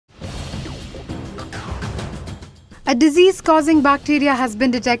A disease-causing bacteria has been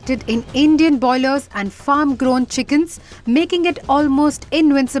detected in Indian boilers and farm-grown chickens, making it almost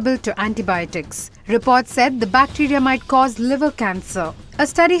invincible to antibiotics. Reports said the bacteria might cause liver cancer. A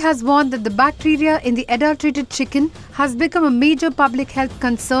study has warned that the bacteria in the adulterated chicken has become a major public health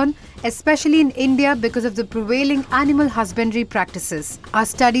concern, especially in India because of the prevailing animal husbandry practices. Our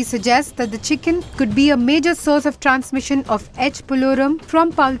study suggests that the chicken could be a major source of transmission of H. pullorum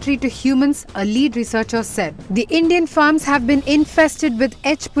from poultry to humans, a lead researcher said. The Indian farms have been infested with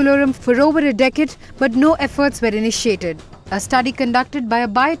H. pullorum for over a decade, but no efforts were initiated. A study conducted by a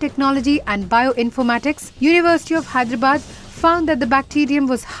biotechnology and bioinformatics University of Hyderabad found that the bacterium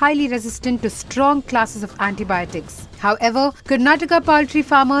was highly resistant to strong classes of antibiotics. However, Karnataka Poultry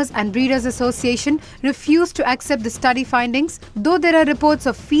Farmers and Breeders Association refused to accept the study findings, though there are reports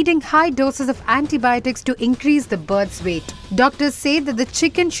of feeding high doses of antibiotics to increase the bird's weight. Doctors say that the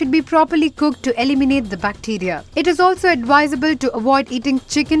chicken should be properly cooked to eliminate the bacteria. It is also advisable to avoid eating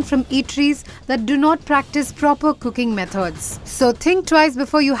chicken from eateries that do not practice proper cooking methods. So think twice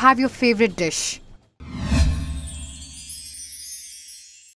before you have your favorite dish.